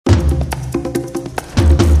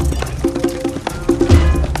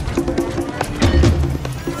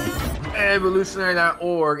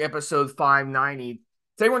Evolutionary.org, episode 590.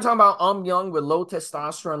 Today we're talking about young with low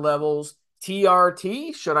testosterone levels,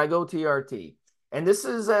 TRT. Should I go TRT? And this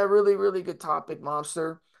is a really, really good topic,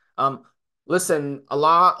 Mobster. Um, Listen, a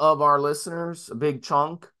lot of our listeners, a big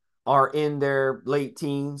chunk, are in their late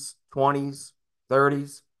teens, 20s,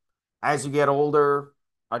 30s. As you get older,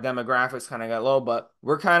 our demographics kind of got low, but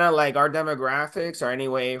we're kind of like our demographics are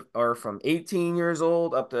anyway are from 18 years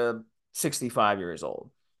old up to 65 years old.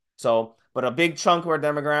 So, but a big chunk of our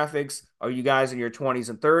demographics are you guys in your 20s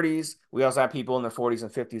and 30s. We also have people in their 40s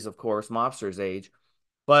and 50s, of course, mobsters age.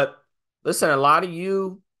 But listen, a lot of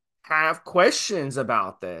you have questions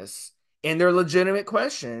about this, and they're legitimate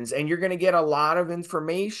questions, and you're going to get a lot of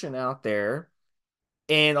information out there,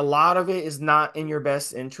 and a lot of it is not in your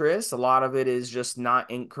best interest. A lot of it is just not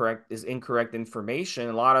incorrect information.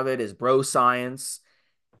 A lot of it is bro science.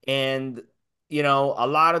 And, a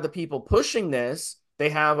lot of the people pushing this, they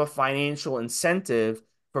have a financial incentive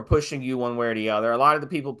for pushing you one way or the other. A lot of the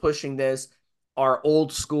people pushing this are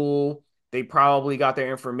old school. They probably got their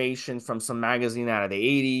information from some magazine out of the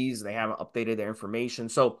 80s. They haven't updated their information.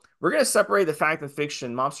 So we're going to separate the fact and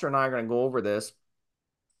fiction. Mobster and I are going to go over this.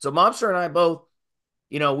 So Mobster and I both,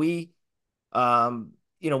 you know, we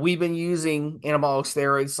we've been using anabolic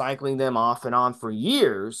steroids, cycling them off and on for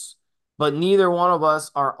years, but neither one of us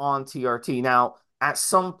are on TRT. Now, at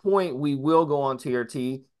some point, we will go on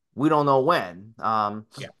TRT. We don't know when. Yeah.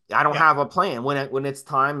 I don't Yeah. have a plan. When it's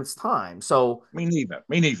time, it's time. So, Me neither.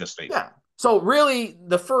 Me neither, Steve. yeah. So really,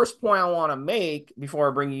 the first point I want to make before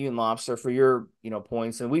I bring you in, Lobster, for your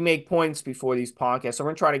points, and we make points before these podcasts, so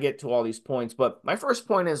we're gonna try to get to all these points. But my first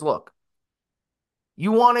point is, look,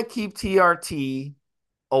 you want to keep TRT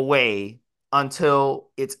away until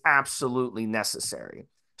it's absolutely necessary.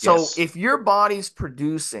 So Yes. if your body's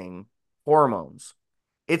producing hormones,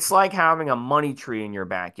 it's like having a money tree in your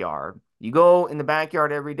backyard. You go in the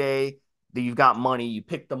backyard every day, you've got money, you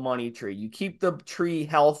pick the money tree, you keep the tree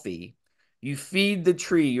healthy, you feed the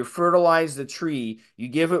tree, you fertilize the tree, you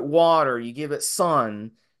give it water, you give it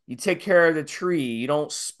sun, you take care of the tree, you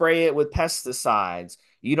don't spray it with pesticides,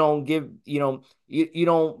 you don't give, you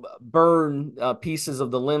don't burn pieces of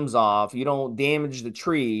the limbs off, you don't damage the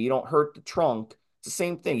tree, you don't hurt the trunk. It's the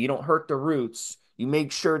same thing. You don't hurt the roots. You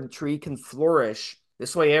make sure the tree can flourish.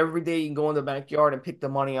 This way, every day you can go in the backyard and pick the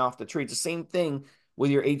money off the tree. It's the same thing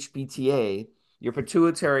with your HPTA, your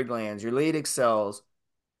pituitary glands, your Leydig cells.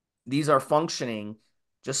 These are functioning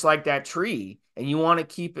just like that tree, and you want to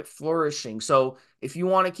keep it flourishing. So, if you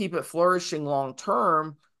want to keep it flourishing long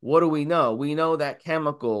term, what do we know? We know that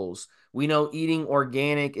chemicals, we know eating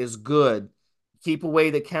organic is good. Keep away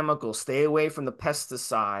the chemicals, stay away from the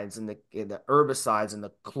pesticides and the herbicides and the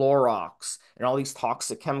Clorox and all these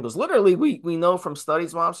toxic chemicals. Literally, we know from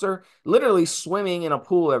studies, Mobster, literally swimming in a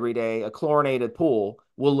pool every day, a chlorinated pool,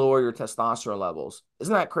 will lower your testosterone levels.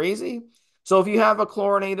 Isn't that crazy? So if you have a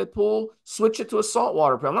chlorinated pool, switch it to a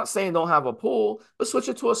saltwater pool. I'm not saying don't have a pool, but switch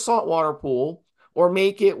it to a saltwater pool, or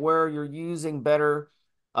make it where you're using better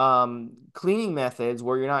cleaning methods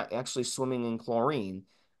where you're not actually swimming in chlorine.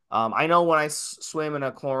 I know when I swim in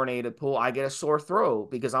a chlorinated pool, I get a sore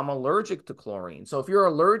throat because I'm allergic to chlorine. So if you're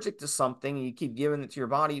allergic to something and you keep giving it to your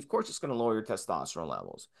body, of course it's going to lower your testosterone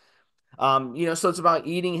levels. So it's about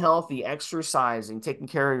eating healthy, exercising, taking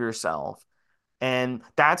care of yourself. And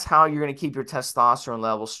that's how you're going to keep your testosterone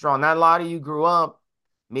levels strong. Now, a lot of you grew up,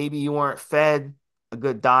 maybe you weren't fed a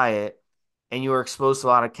good diet and you were exposed to a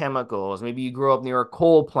lot of chemicals. Maybe you grew up near a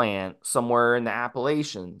coal plant somewhere in the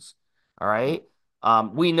Appalachians. All right.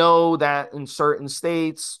 We know that in certain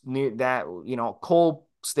states, near that, coal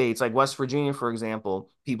states like West Virginia, for example,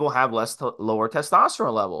 people have lower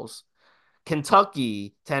testosterone levels.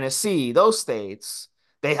 Kentucky, Tennessee, those states,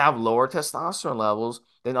 they have lower testosterone levels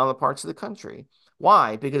than other parts of the country.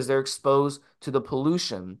 Why? Because they're exposed to the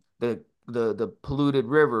pollution, the polluted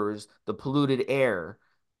rivers, the polluted air,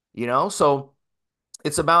 So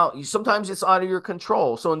it's about sometimes it's out of your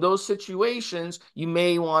control. So in those situations, you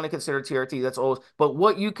may want to consider TRT. That's always, but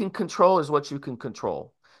what you can control is what you can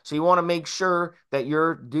control. So you want to make sure that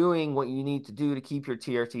you're doing what you need to do to keep your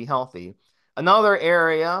TRT healthy. Another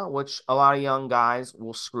area which a lot of young guys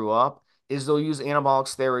will screw up is they'll use anabolic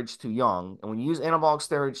steroids too young. And when you use anabolic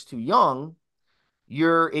steroids too young,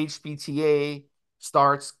 your HPTA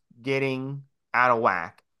starts getting out of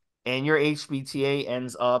whack. And your HPTA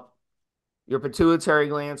ends up your pituitary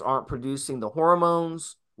glands aren't producing the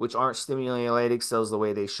hormones, which aren't stimulating Leydig cells the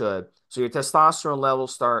way they should. So your testosterone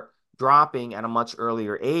levels start dropping at a much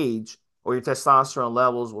earlier age, or your testosterone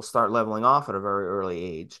levels will start leveling off at a very early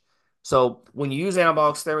age. So when you use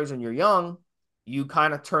anabolic steroids when you're young, you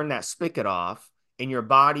kind of turn that spigot off, and your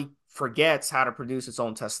body forgets how to produce its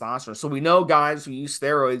own testosterone. So we know guys who use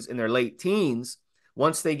steroids in their late teens,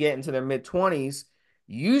 once they get into their mid 20s,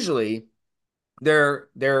 usually their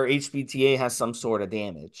HPTA has some sort of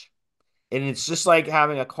damage. And it's just like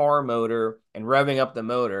having a car motor and revving up the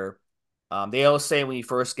motor. They always say when you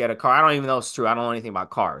first get a car, I don't even know if it's true. I don't know anything about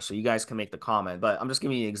cars, so you guys can make the comment. But I'm just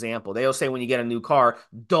giving you an example. They always say when you get a new car,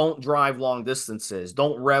 don't drive long distances.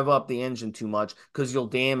 Don't rev up the engine too much because you'll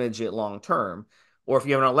damage it long term. Or if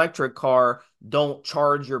you have an electric car, don't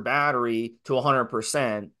charge your battery to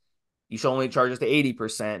 100%. You should only charge it to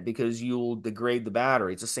 80% because you'll degrade the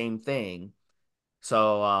battery. It's the same thing.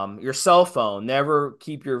 So your cell phone, never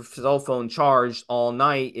keep your cell phone charged all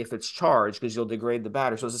night if it's charged because you'll degrade the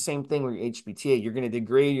battery. So it's the same thing with your HPTA. You're going to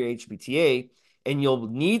degrade your HPTA and you'll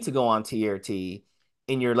need to go on TRT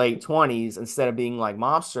in your late 20s instead of being like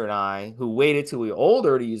Mobster and I, who waited till we were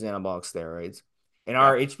older to use anabolic steroids, and Yeah.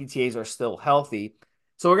 our HPTAs are still healthy.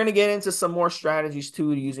 So we're going to get into some more strategies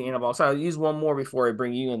too to using anabolic. So I'll use one more before I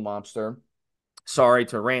bring you in, Mobster. Sorry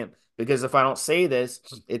to rant, because if I don't say this,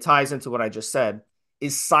 it ties into what I just said,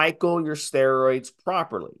 is cycle your steroids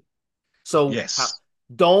properly. So Yes.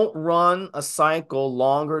 don't run a cycle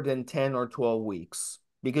longer than 10 or 12 weeks,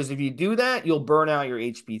 because if you do that, you'll burn out your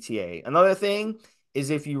HPTA. Another thing is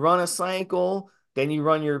if you run a cycle, then you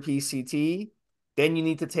run your PCT, then you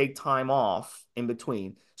need to take time off in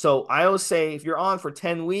between. So I always say if you're on for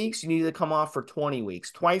 10 weeks, you need to come off for 20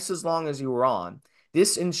 weeks, twice as long as you were on.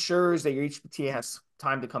 This ensures that your HPTA has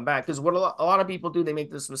time to come back. Because what a lot of people do, they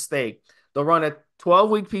make this mistake. They'll run a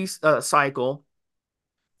 12-week cycle,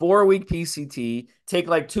 4-week PCT, take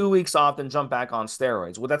like 2 weeks off, and jump back on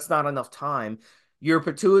steroids. Well, that's not enough time. Your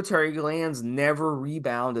pituitary glands never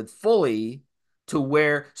rebounded fully to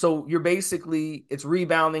where, so you're basically, it's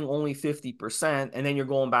rebounding only 50%, and then you're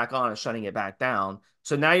going back on and shutting it back down.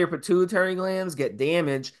 So now your pituitary glands get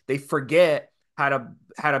damaged. They forget how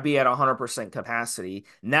to be at 100% capacity.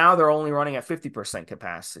 Now they're only running at 50%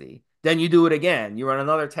 capacity. Then you do it again. You run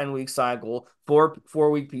another 10-week cycle,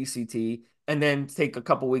 4-week PCT, and then take a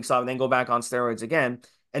couple weeks off and then go back on steroids again.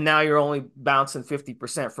 And now you're only bouncing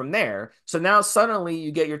 50% from there. So now suddenly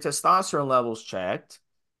you get your testosterone levels checked.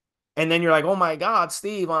 And then you're like, oh my God,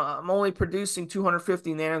 Steve, I'm only producing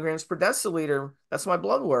 250 nanograms per deciliter. That's my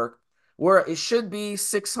blood work. Where it should be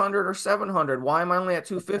 600 or 700. Why am I only at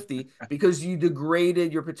 250? Because you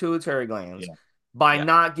degraded your pituitary glands Yeah. by Yeah.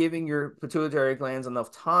 not giving your pituitary glands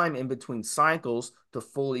enough time in between cycles to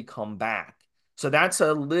fully come back. So that's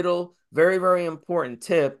a little, very, very important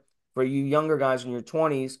tip for you younger guys in your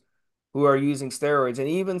 20s who are using steroids. And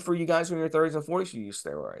even for you guys who are in your 30s and 40s who use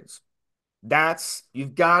steroids. That's,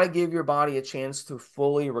 you've got to give your body a chance to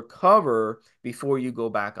fully recover before you go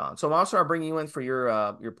back on. So I'm also bringing you in for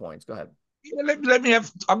your points. Go ahead. Yeah, let me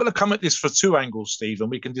have. I'm going to come at this for two angles, Steve, and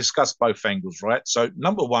we can discuss both angles, right? So,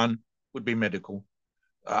 number one would be medical.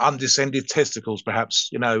 Undescended testicles, perhaps.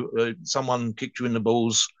 Someone kicked you in the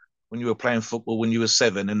balls when you were playing football when you were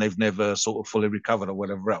 7 and they've never sort of fully recovered or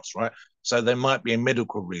whatever else, right? So there might be a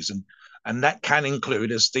medical reason. And that can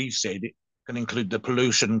include, as Steve said, it can include the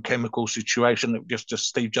pollution chemical situation that just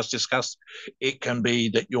Steve just discussed. It can be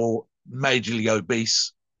that you're majorly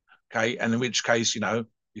obese, okay? And in which case, you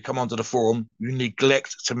come onto the forum, you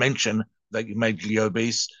neglect to mention that you're majorly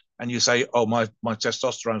obese, and you say, oh, my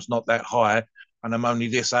testosterone's not that high, and I'm only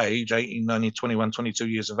this age, 18, 19, 21, 22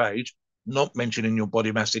 years of age, not mentioning your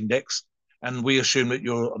body mass index. And we assume that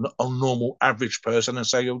you're a normal average person and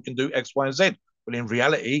say you can do X, Y, and Z. But in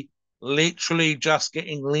reality, literally just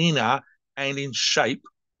getting leaner and in shape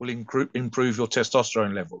will improve your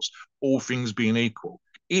testosterone levels, all things being equal.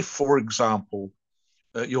 If, for example,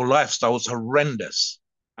 your lifestyle is horrendous,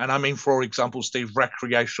 and I mean, for example, Steve,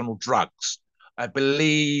 recreational drugs, I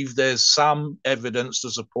believe there's some evidence to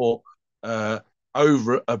support uh,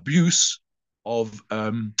 over abuse of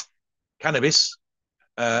cannabis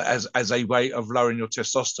as a way of lowering your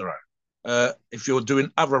testosterone. If you're doing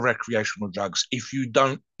other recreational drugs, if you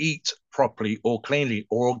don't eat properly or cleanly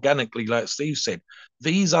or organically, like Steve said,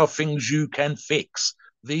 these are things you can fix.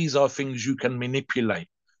 These are things you can manipulate.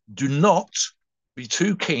 Do not be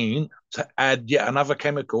too keen to add yet another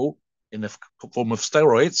chemical in the form of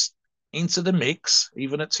steroids into the mix,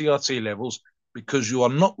 even at TRT levels, because you are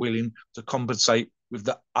not willing to compensate with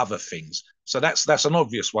the other things. So that's an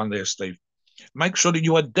obvious one there, Steve. Make sure that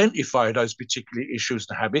you identify those particular issues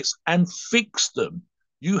and habits and fix them.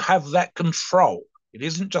 You have that control. It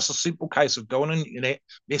isn't just a simple case of going on the internet,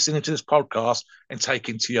 listening to this podcast, and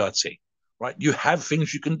taking TRT, right? You have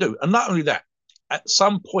things you can do. And not only that, at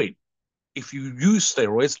some point, if you use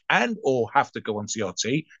steroids and or have to go on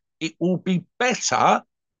TRT, it will be better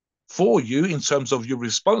for you in terms of your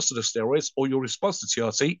response to the steroids or your response to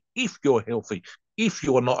TRT if you're healthy, if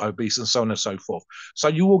you're not obese, and so on and so forth. So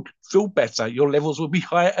you will feel better. Your levels will be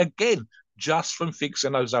higher again just from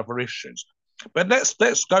fixing those other issues. But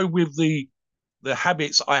let's go with the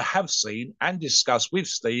habits I have seen and discussed with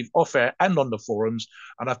Steve off air and on the forums,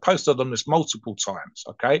 and I've posted on this multiple times.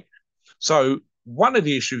 Okay, so one of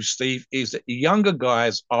the issues, Steve, is that the younger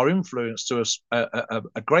guys are influenced to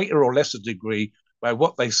a greater or lesser degree by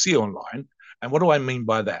what they see online. And what do I mean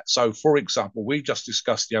by that? So, for example, we just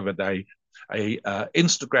discussed the other day a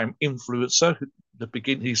Instagram influencer.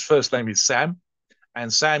 His first name is Sam,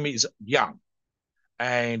 and Sam is young,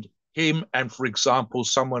 and him and, for example,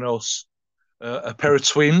 someone else, a pair of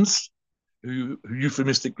twins who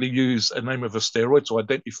euphemistically use a name of a steroid to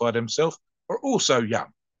identify themselves, are also young.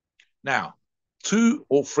 Now, two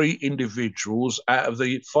or three individuals out of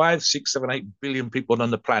the 5, 6, 7, 8 billion people on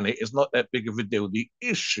the planet is not that big of a deal. The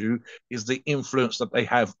issue is the influence that they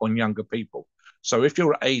have on younger people. So if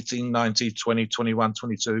you're 18, 19, 20, 21,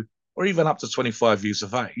 22, or even up to 25 years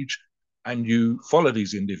of age, and you follow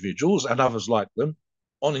these individuals and others like them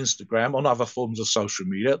on Instagram, on other forms of social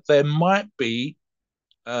media, there might be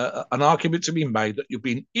an argument to be made that you're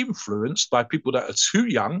being influenced by people that are too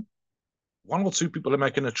young. One or two people are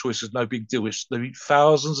making a choice is no big deal. It's the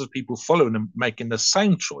thousands of people following them making the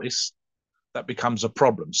same choice that becomes a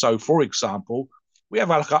problem. So, for example, we have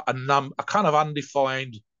a kind of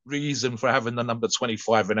undefined reason for having the number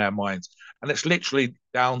 25 in our minds. And it's literally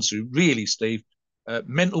down to really, Steve,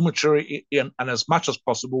 mental maturity and as much as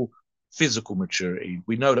possible, physical maturity.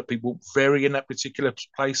 We know that people vary in that particular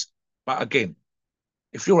place. But again,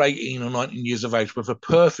 if you're 18 or 19 years of age with a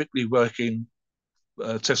perfectly working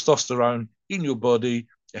testosterone in your body,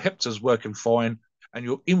 your hepta's working fine, and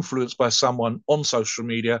you're influenced by someone on social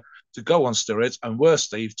media to go on steroids, and worse,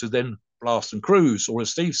 Steve, to then blast and cruise, or as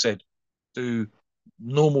Steve said, do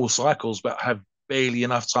normal cycles but have barely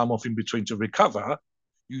enough time off in between to recover,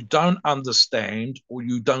 you don't understand or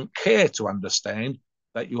you don't care to understand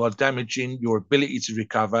that you are damaging your ability to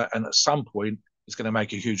recover, and at some point, it's going to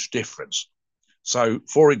make a huge difference. So,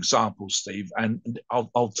 for example, Steve, and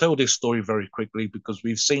I'll tell this story very quickly because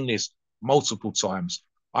we've seen this multiple times.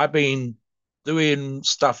 I've been doing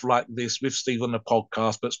stuff like this with Steve on the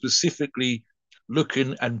podcast, but specifically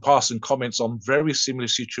looking and passing comments on very similar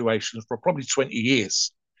situations for probably 20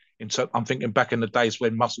 years. I'm thinking back in the days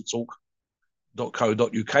when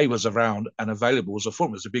muscletalk.co.uk was around and available as a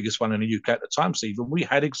forum. It was the biggest one in the UK at the time, Steve. And we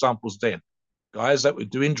had examples then guys that were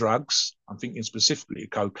doing drugs, I'm thinking specifically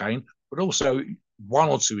cocaine, but also one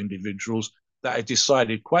or two individuals that had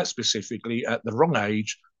decided quite specifically at the wrong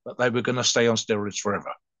age that they were going to stay on steroids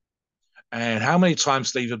forever. And how many times,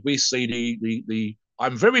 Steve, did we see the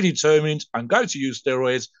I'm very determined, I'm going to use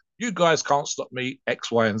steroids, you guys can't stop me, X,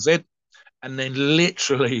 Y, and Z. And then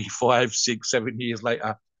literally 5, 6, 7 years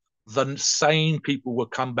later, the same people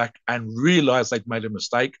would come back and realize they'd made a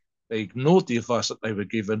mistake. They ignored the advice that they were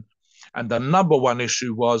given. And the number one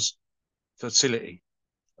issue was fertility.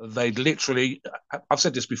 They literally, I've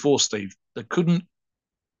said this before, Steve, they couldn't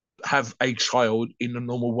have a child in a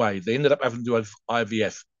normal way. They ended up having to do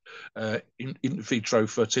IVF, in vitro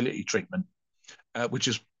fertility treatment, which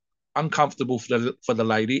is uncomfortable for the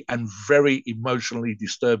lady and very emotionally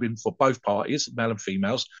disturbing for both parties, male and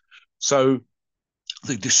females. So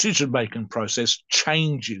the decision making process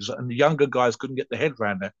changes, and the younger guys couldn't get their head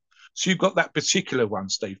around that. So you've got that particular one,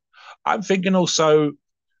 Steve. I'm thinking also,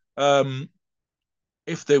 um,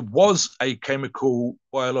 if there was a chemical,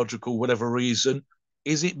 biological, whatever reason,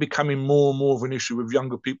 is it becoming more and more of an issue with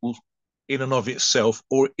younger people in and of itself,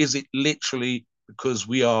 or is it literally because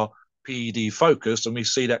we are PED focused and we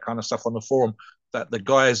see that kind of stuff on the forum that the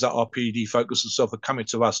guys that are PED focused and stuff are coming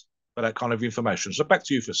to us for that kind of information? So back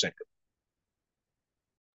to you for a second.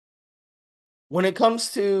 When it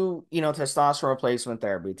comes to, testosterone replacement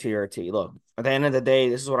therapy, TRT, look, at the end of the day,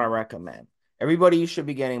 this is what I recommend. Everybody should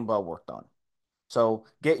be getting blood work done. So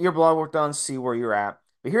get your blood work done, see where you're at.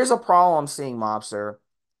 But here's a problem I'm seeing, Mobster,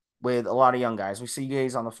 with a lot of young guys. We see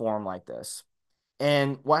guys on the forum like this.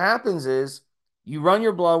 And what happens is you run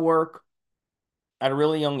your blood work at a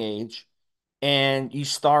really young age and you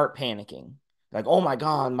start panicking. Like, oh my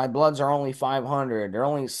God, my bloods are only 500. They're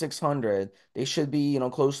only 600. They should be,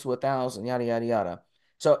 close to 1,000, yada, yada, yada.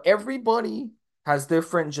 So everybody has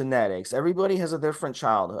different genetics. Everybody has a different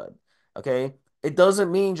childhood. Okay. It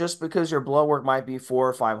doesn't mean just because your blood work might be 4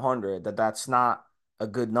 or 500 that that's not a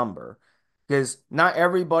good number. Because not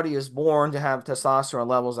everybody is born to have testosterone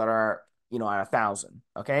levels that are, at 1,000.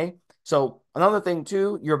 Okay. So another thing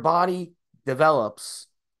too, your body develops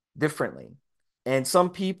differently. And some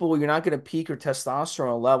people, you're not going to peak your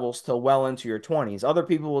testosterone levels till well into your 20s. Other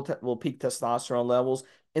people will peak testosterone levels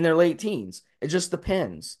in their late teens. It just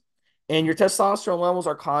depends. And your testosterone levels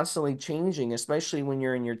are constantly changing, especially when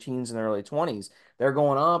you're in your teens and early 20s. They're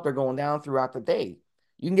going up, they're going down throughout the day.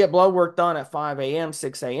 You can get blood work done at 5 a.m.,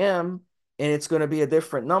 6 a.m., and it's going to be a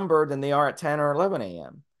different number than they are at 10 or 11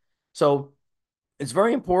 a.m. So it's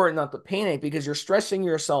very important not to panic because you're stressing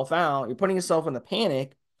yourself out. You're putting yourself in the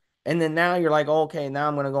panic. And then now you're like, oh, okay, now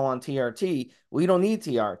I'm going to go on TRT. Well, you don't need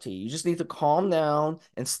TRT. You just need to calm down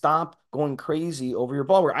and stop going crazy over your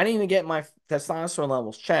blood work. I didn't even get my testosterone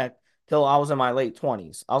levels checked till I was in my late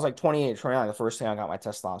 20s. I was like 28, 29, the first thing I got my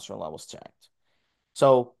testosterone levels checked.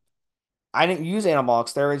 So I didn't use anabolic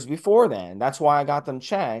steroids before then. That's why I got them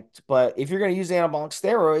checked. But if you're going to use anabolic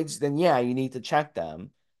steroids, then yeah, you need to check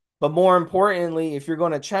them. But more importantly, if you're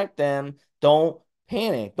going to check them, don't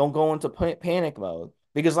panic. Don't go into panic mode.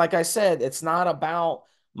 Because, like I said, it's not about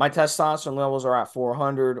my testosterone levels are at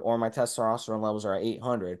 400 or my testosterone levels are at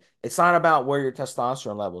 800. It's not about where your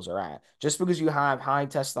testosterone levels are at. Just because you have high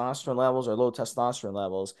testosterone levels or low testosterone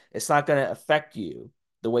levels, it's not going to affect you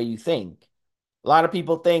the way you think. A lot of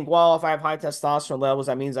people think, well, if I have high testosterone levels,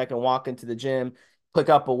 that means I can walk into the gym, pick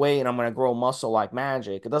up a weight, and I'm going to grow muscle like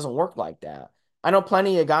magic. It doesn't work like that. I know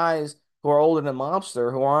plenty of guys who are older than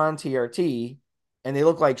Mobster who are on TRT and they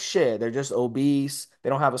look like shit. They're just obese. They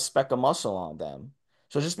don't have a speck of muscle on them.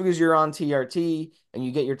 So just because you're on TRT and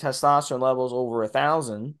you get your testosterone levels over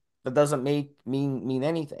 1,000, that doesn't mean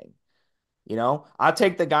anything. I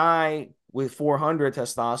take the guy with 400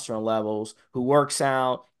 testosterone levels who works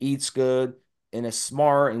out, eats good, and is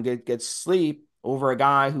smart and gets sleep over a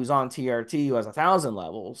guy who's on TRT who has 1,000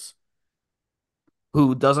 levels,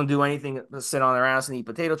 who doesn't do anything but sit on their ass and eat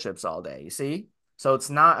potato chips all day. You see? So it's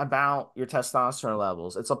not about your testosterone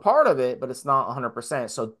levels. It's a part of it, but it's not 100%.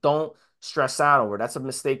 So don't stress out over it. That's a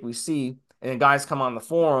mistake we see. And guys come on the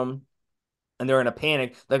forum and they're in a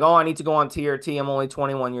panic. Like, oh, I need to go on TRT. I'm only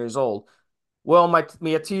 21 years old. Well, my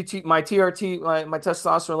TRT, my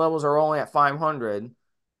testosterone levels are only at 500.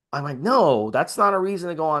 I'm like, no, that's not a reason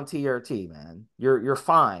to go on TRT, man. You're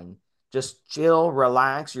fine. Just chill,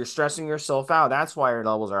 relax. You're stressing yourself out. That's why your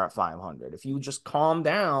levels are at 500. If you just calm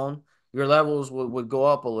down, your levels would go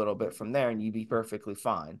up a little bit from there, and you'd be perfectly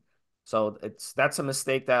fine. So that's a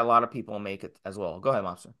mistake that a lot of people make it as well. Go ahead,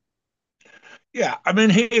 Monster. Yeah, I mean,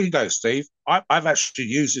 here you go, Steve. I've actually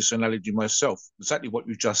used this analogy myself, exactly what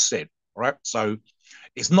you just said. Right. So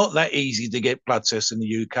it's not that easy to get blood tests in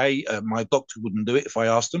the UK. My doctor wouldn't do it if I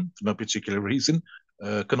asked them for no particular reason.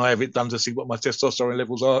 Can I have it done to see what my testosterone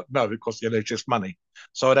levels are? No, it costs the NHS money.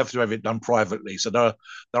 So I'd have to have it done privately. So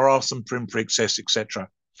there are some pinprick tests, etc.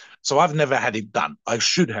 So I've never had it done. I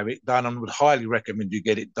should have it done and would highly recommend you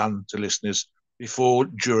get it done to listeners before,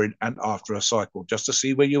 during, and after a cycle, just to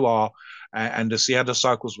see where you are and to see how the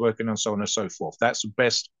cycle's working and so on and so forth. That's the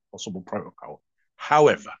best possible protocol.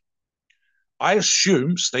 However, I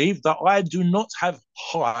assume, Steve, that I do not have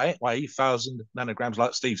high, i.e., 1,000 nanograms,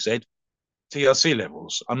 like Steve said, TLC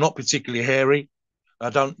levels. I'm not particularly hairy. I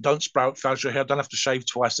don't sprout facial hair. I don't have to shave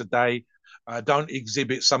twice a day. I don't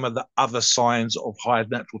exhibit some of the other signs of high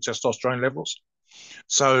natural testosterone levels.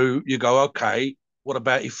 So you go, okay, what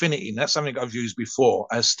about affinity? And that's something I've used before.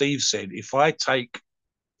 As Steve said, if I take,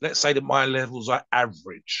 let's say that my levels are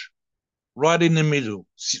average, right in the middle,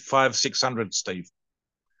 600, Steve.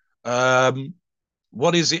 Um,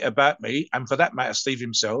 what is it about me? And for that matter, Steve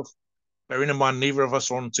himself, bearing in mind neither of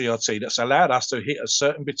us are on TRT, that's allowed us to hit a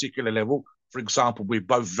certain particular level. For example, we're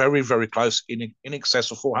both very, very close in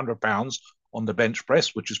excess of 400 pounds on the bench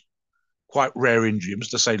press, which is quite rare in gyms,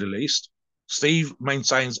 to say the least. Steve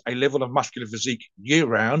maintains a level of muscular physique year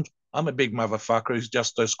round. I'm a big motherfucker who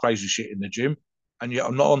just does crazy shit in the gym, and yet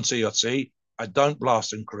I'm not on TRT. I don't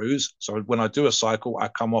blast and cruise. So when I do a cycle, I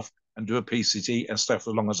come off and do a PCT and stay for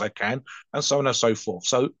as long as I can, and so on and so forth.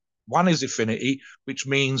 So one is affinity, which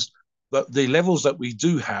means that the levels that we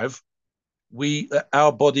do have,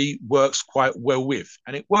 our body works quite well with,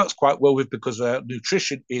 and it works quite well with because our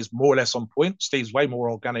nutrition is more or less on point. Steve's way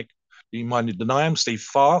more organic minded than I am. Steve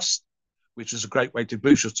fasts, which is a great way to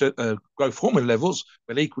boost your growth hormone levels,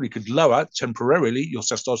 but equally could lower temporarily your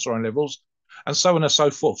testosterone levels, and so on and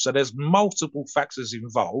so forth. So there's multiple factors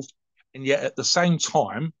involved, and yet at the same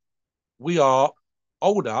time, we are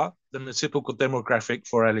older than the typical demographic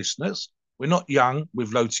for our listeners. We're not young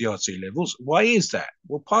with low TRT levels. Why is that?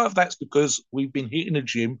 Well, part of that's because we've been hitting the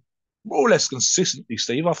gym more or less consistently,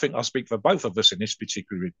 Steve. I think I speak for both of us in this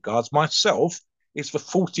particular regards. Myself, it's for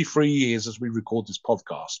 43 years as we record this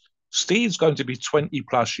podcast. Steve's going to be 20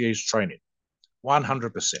 plus years training,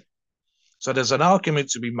 100%. So there's an argument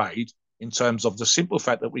to be made in terms of the simple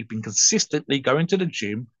fact that we've been consistently going to the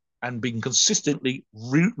gym and been consistently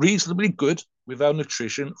reasonably good with our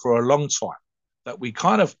nutrition for a long time. That we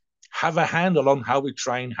kind of have a handle on how we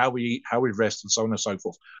train, how we eat, how we rest, and so on and so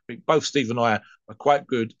forth. I think both Steve and I are quite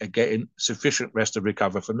good at getting sufficient rest to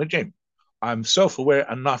recover from the gym. I'm self-aware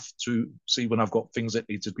enough to see when I've got things that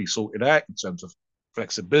need to be sorted out in terms of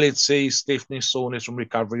flexibility, stiffness, soreness, and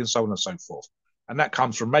recovery, and so on and so forth. And that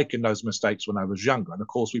comes from making those mistakes when I was younger. And of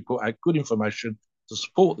course, we put out good information to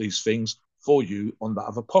support these things for you on the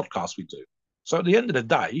other podcasts we do. So at the end of the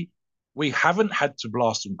day, we haven't had to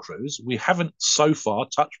blast and cruise. We haven't so far,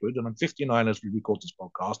 touched wood, and I'm 59 as we record this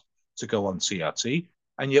podcast, to go on TRT.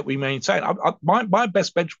 And yet we maintain. My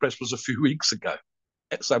best bench press was a few weeks ago.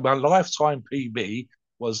 So my lifetime PB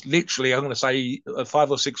was literally, I'm going to say,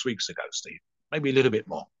 5 or 6 weeks ago, Steve, maybe a little bit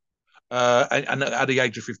more. And at the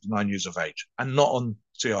age of 59 years of age, and not on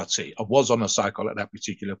TRT. I was on a cycle at that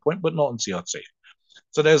particular point, but not on TRT.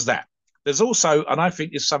 So there's that. There's also, and I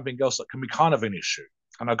think it's something else that can be kind of an issue.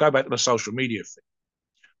 And I go back to the social media thing,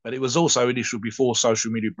 but it was also an issue before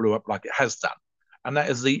social media blew up like it has done. And that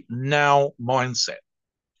is the now mindset.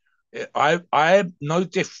 I am no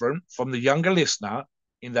different from the younger listener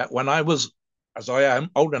in that when I was, as I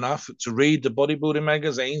am, old enough to read the bodybuilding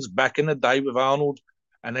magazines back in the day with Arnold,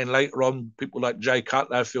 and then later on people like Jay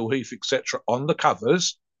Cutler, Phil Heath, etc. on the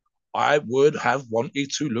covers, I would have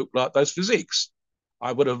wanted to look like those physiques.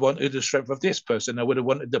 I would have wanted the strength of this person. I would have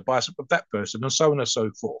wanted the bicep of that person, and so on and so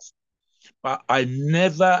forth. But I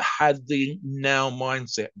never had the now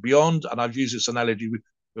mindset beyond, and I've used this analogy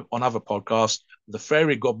on other podcasts, the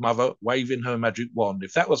fairy godmother waving her magic wand.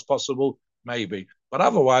 If that was possible, maybe. But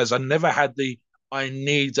otherwise, I never had the, I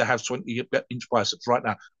need to have 20-inch biceps right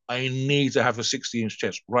now. I need to have a 60-inch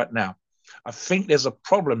chest right now. I think there's a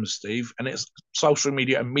problem, Steve, and it's social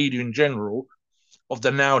media and media in general of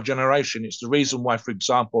the now generation. It's the reason why, for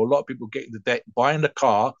example, a lot of people get into debt buying the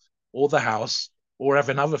car or the house or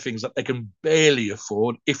having other things that they can barely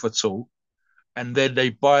afford, if at all, and then they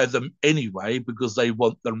buy them anyway because they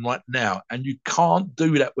want them right now. And you can't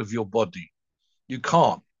do that with your body. You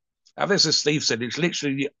can't. As Steve said, it's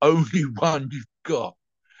literally the only one you've got,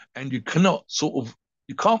 and you cannot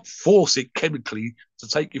you can't force it chemically to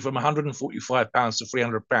take you from 145 pounds to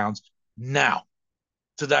 300 pounds now,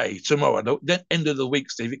 today, tomorrow, the end of the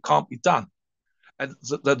week, Steve. It can't be done. And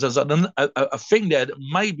there's a thing there that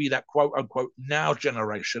maybe that quote unquote now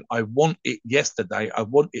generation, I want it yesterday, I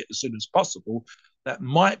want it as soon as possible, that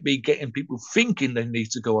might be getting people thinking they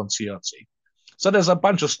need to go on TRT. So there's a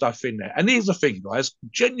bunch of stuff in there. And here's the thing, guys,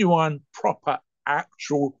 genuine, proper,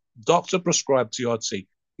 actual doctor prescribed TRT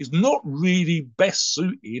is not really best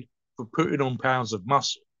suited for putting on pounds of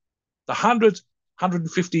muscle. The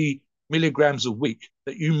 150 milligrams a week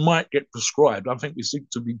that you might get prescribed, I think we seem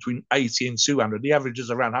to be between 80 and 200. The average is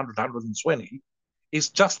around 100, 120. It's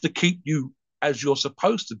just to keep you as you're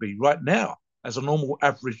supposed to be right now, as a normal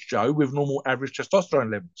average Joe with normal average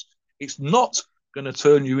testosterone levels. It's not going to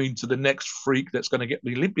turn you into the next freak that's going to get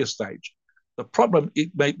the Olympia stage. The problem,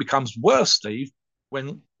 becomes worse, Steve,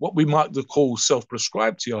 when what we might call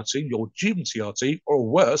self-prescribed TRT, your gym TRT, or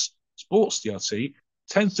worse, sports TRT,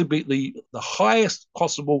 tends to be the highest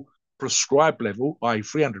possible prescribed level, i.e.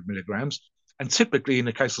 300 milligrams, and typically in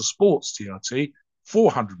the case of sports TRT,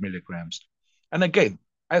 400 milligrams. And again,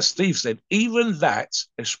 as Steve said, even that,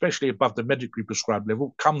 especially above the medically prescribed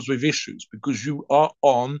level, comes with issues because you are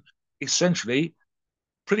on essentially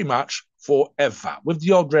pretty much forever, with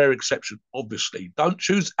the odd rare exception, obviously. Don't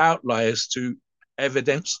choose outliers to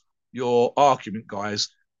evidence your argument, guys,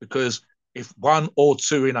 because if one or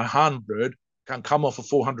two in 100 can come off of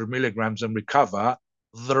 400 milligrams and recover,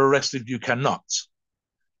 the rest of you cannot.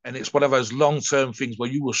 And it's one of those long-term things where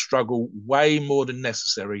you will struggle way more than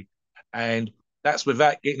necessary. And that's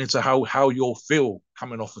without getting into how you'll feel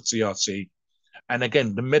coming off of TRT. And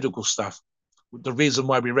again, the medical stuff, the reason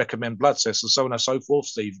why we recommend blood tests and so on and so forth,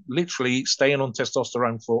 Steve, literally staying on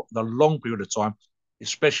testosterone for the long period of time,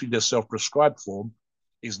 especially the self-prescribed form,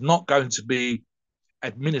 is not going to be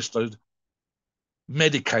administered,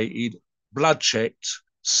 medicated, blood checked,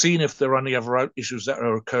 seeing if there are any other issues that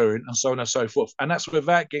are occurring, and so on and so forth. And that's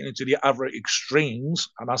without getting into the other extremes.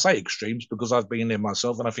 And I say extremes because I've been there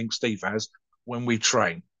myself, and I think Steve has, when we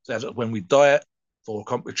train. So when we diet for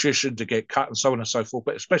competition to get cut and so on and so forth,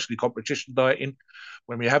 but especially competition dieting,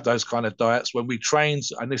 when we have those kind of diets, when we train,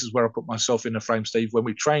 and this is where I put myself in the frame, Steve, when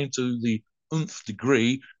we train to the nth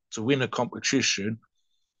degree to win a competition,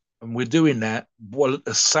 and we're doing that while at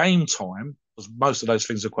the same time, because most of those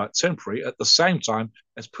things are quite temporary, at the same time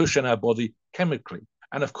as pushing our body chemically.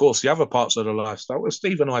 And of course, the other parts of the lifestyle, well,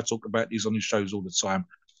 Steve and I talk about these on his shows all the time,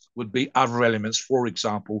 would be other elements, for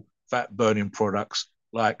example, fat burning products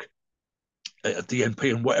like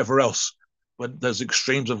DNP and whatever else. When there's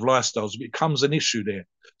extremes of lifestyles, it becomes an issue there.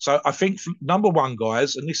 So I think number one,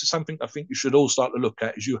 guys, and this is something I think you should all start to look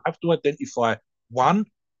at, is you have to identify one,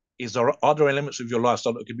 is there other elements of your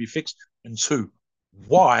lifestyle that can be fixed? And two,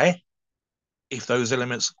 why, if those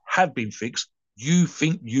elements have been fixed, you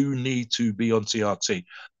think you need to be on TRT?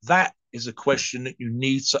 That is a question that you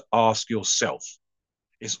need to ask yourself.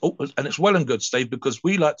 It's well and good, Steve, because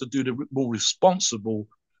we like to do the more responsible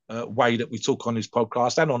way that we talk on this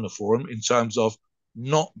podcast and on the forum in terms of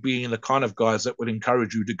not being the kind of guys that would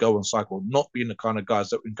encourage you to go on cycle, not being the kind of guys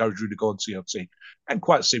that would encourage you to go on TRT. And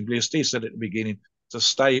quite simply, as Steve said at the beginning, to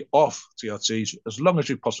stay off TRTs as long as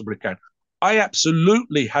you possibly can. I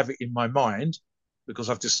absolutely have it in my mind because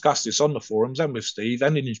I've discussed this on the forums and with Steve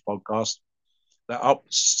and in his podcast that I'll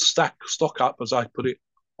stock up, as I put it,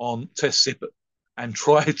 on test sip and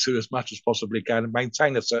try to, as much as possibly can,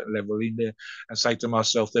 maintain a certain level in there and say to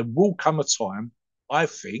myself, there will come a time, I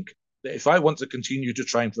think, that if I want to continue to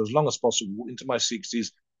train for as long as possible into my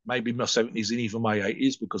 60s, maybe my 70s, and even my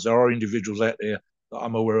 80s, because there are individuals out there that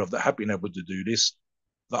I'm aware of that have been able to do this,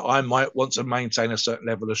 that I might want to maintain a certain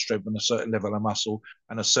level of strength and a certain level of muscle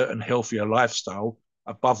and a certain healthier lifestyle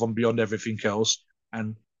above and beyond everything else.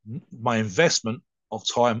 And my investment of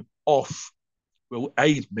time off will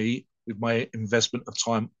aid me with my investment of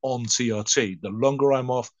time on TRT. The longer I'm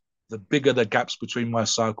off, the bigger the gaps between my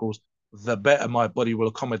cycles, the better my body will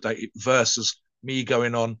accommodate it versus me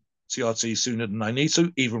going on TRT sooner than I need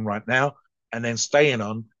to, even right now, and then staying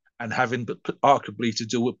on and having arguably to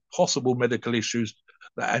deal with possible medical issues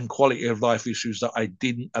and quality of life issues that I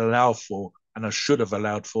didn't allow for and I should have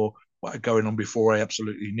allowed for what are going on before I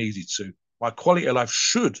absolutely needed to. My quality of life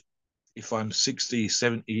should, if I'm 60,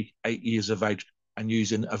 70, 8 years of age and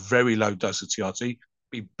using a very low dose of TRT,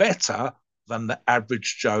 be better than the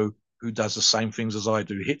average Joe who does the same things as I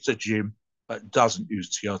do, hits a gym, but doesn't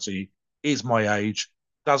use TRT, is my age,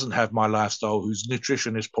 doesn't have my lifestyle, whose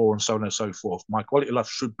nutrition is poor, and so on and so forth. My quality of life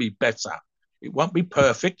should be better. It won't be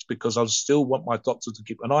perfect because I still want my doctor to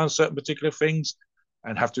keep an eye on certain particular things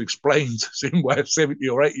and have to explain to him why a 70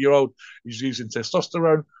 or 80-year-old is using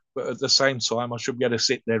testosterone. But at the same time, I should be able to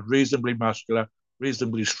sit there reasonably muscular,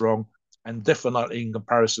 reasonably strong, and definitely in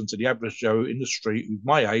comparison to the average Joe in the street who's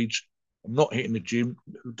my age, not hitting the gym,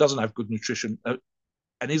 who doesn't have good nutrition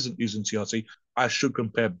and isn't using TRT, I should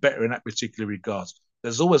compare better in that particular regard.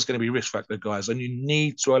 There's always going to be risk factor, guys, and you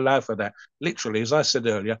need to allow for that. Literally, as I said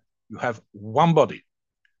earlier, you have one body,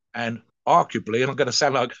 and arguably, and I'm going to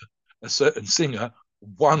sound like a certain singer,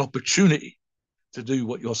 one opportunity to do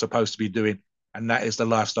what you're supposed to be doing, and that is the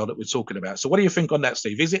lifestyle that we're talking about. So, what do you think on that,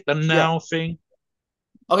 Steve? Is it the Yeah. now thing?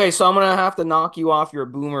 Okay, so I'm gonna have to knock you off your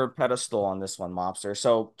boomer pedestal on this one, Mobster.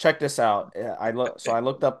 So check this out. I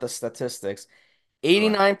looked up the statistics. Right.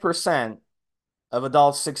 89% of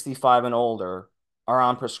adults 65 and older are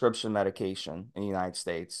on prescription medication in the United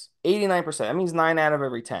States. 89%. That means 9 out of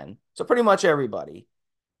every 10. So pretty much everybody.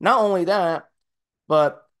 Not only that,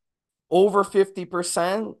 but over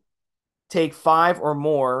 50% take 5 or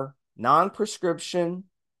more non-prescription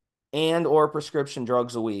and or prescription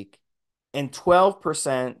drugs a week, and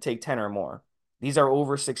 12% take 10 or more. These are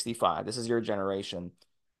over 65. This is your generation.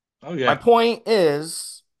 Oh My yeah. point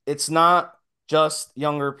is, it's not just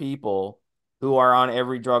younger people who are on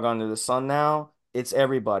every drug under the sun now. It's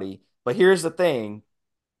everybody. But here's the thing,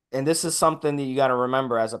 and this is something that you got to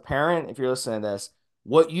remember as a parent, if you're listening to this,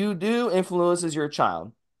 what you do influences your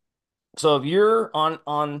child. So if you're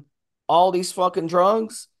on all these fucking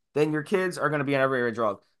drugs, then your kids are going to be on every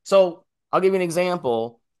drug. So I'll give you an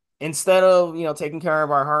example. Instead of, taking care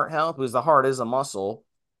of our heart health, because the heart is a muscle,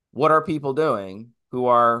 what are people doing who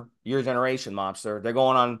are your generation, mobster? They're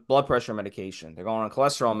going on blood pressure medication. They're going on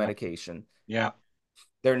cholesterol Yeah. medication. Yeah.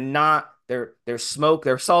 They're they're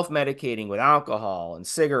self-medicating with alcohol and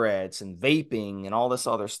cigarettes and vaping and all this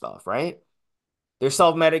other stuff, right? They're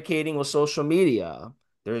self-medicating with social media.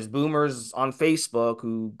 There's boomers on Facebook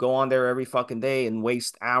who go on there every fucking day and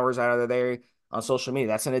waste hours out of their day on social media.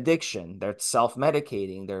 That's an addiction. They're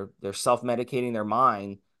self-medicating. They're self-medicating their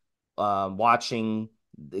mind, watching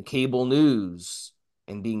the cable news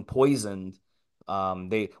and being poisoned.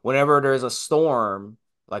 They whenever there's a storm,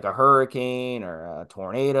 like a hurricane or a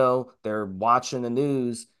tornado, they're watching the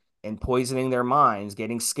news and poisoning their minds,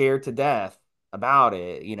 getting scared to death about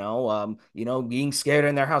it. Being scared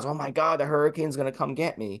in their house. Oh my God, the hurricane's gonna come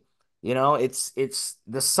get me. It's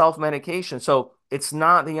the self-medication. So it's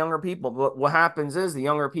not the younger people. But what happens is the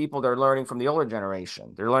younger people, they're learning from the older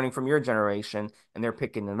generation. They're learning from your generation and they're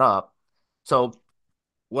picking it up. So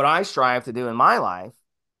what I strive to do in my life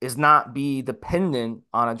is not be dependent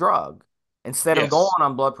on a drug. Instead of going Yes.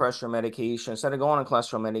 on blood pressure medication, instead of going on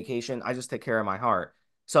cholesterol medication, I just take care of my heart.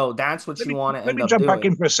 So that's what let you me want to let end me up jump back in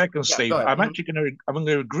doing. for a second, Yeah, go Steve. ahead. Mhm. I'm going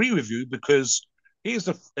to agree with you because here's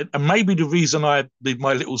the and maybe the reason I did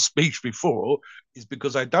my little speech before is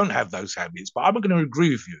because I don't have those habits. But I'm going to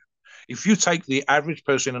agree with you. If you take the average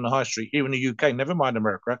person in the high street here in the UK, never mind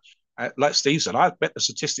America, like Steve said, I bet the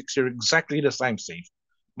statistics are exactly the same, Steve.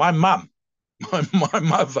 My mum, my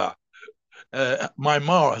mother, my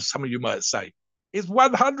ma, as some of you might say, is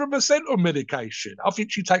 100% on medication. I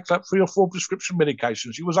think she takes like 3 or 4 prescription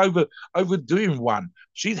medications. She was overdoing one.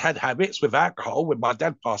 She'd had habits with alcohol when my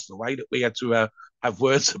dad passed away that we had to have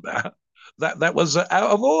words about. That was out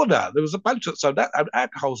of order. There was a bunch of so that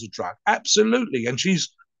alcohol's a drug, absolutely. And she's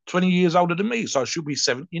 20 years older than me, so she'll be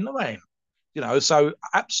 79. So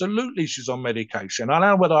absolutely she's on medication. And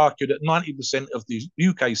I would argue that 90% of the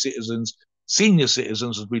UK citizens, senior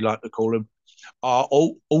citizens, as we like to call them, are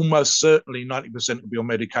almost certainly 90% will be on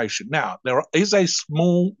medication. Now, there is a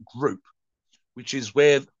small group, which is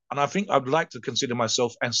where, and I think I'd like to consider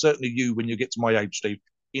myself, and certainly you when you get to my age, Steve,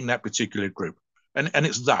 in that particular group. And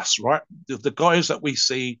it's thus, right? The guys that we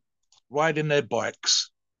see riding their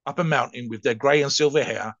bikes up a mountain with their grey and silver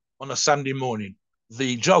hair on a Sunday morning,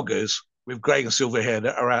 the joggers with grey and silver hair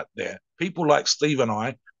that are out there, people like Steve and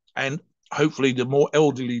I, and hopefully the more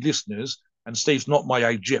elderly listeners, and Steve's not my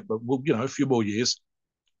age yet, but we'll, a few more years,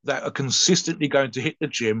 that are consistently going to hit the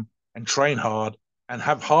gym and train hard and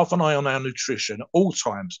have half an eye on our nutrition at all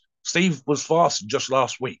times. Steve was fasting just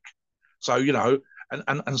last week. So,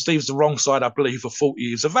 and Steve's the wrong side, I believe, of 40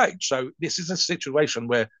 years of age. So this is a situation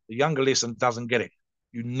where the younger listener doesn't get it.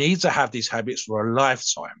 You need to have these habits for a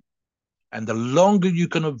lifetime. And the longer you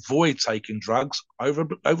can avoid taking drugs over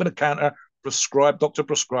the counter, prescribed, doctor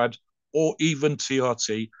prescribed, or even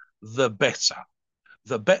TRT, the better.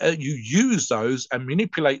 The better you use those and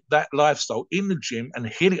manipulate that lifestyle in the gym and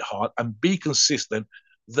hit it hard and be consistent,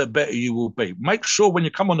 the better you will be. Make sure when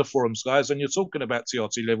you come on the forums, guys, and you're talking about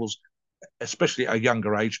TRT levels, especially at a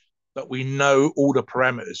younger age, that we know all the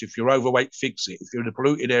parameters. If you're overweight, fix it. If you're in a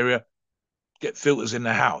polluted area, get filters in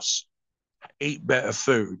the house, eat better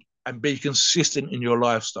food, and be consistent in your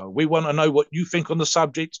lifestyle. We want to know what you think on the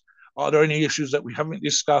subject. Are there any issues that we haven't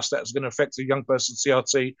discussed that's going to affect a young person's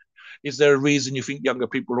CRT? Is there a reason you think younger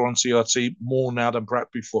people are on CRT more now than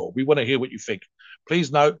perhaps before? We want to hear what you think.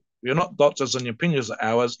 Please note, we are not doctors and the opinions are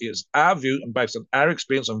ours. It is our view and based on our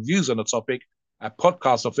experience and views on the topic. Our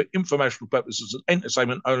podcasts are for informational purposes and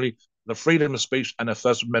entertainment only. The freedom of speech and the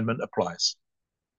First Amendment applies.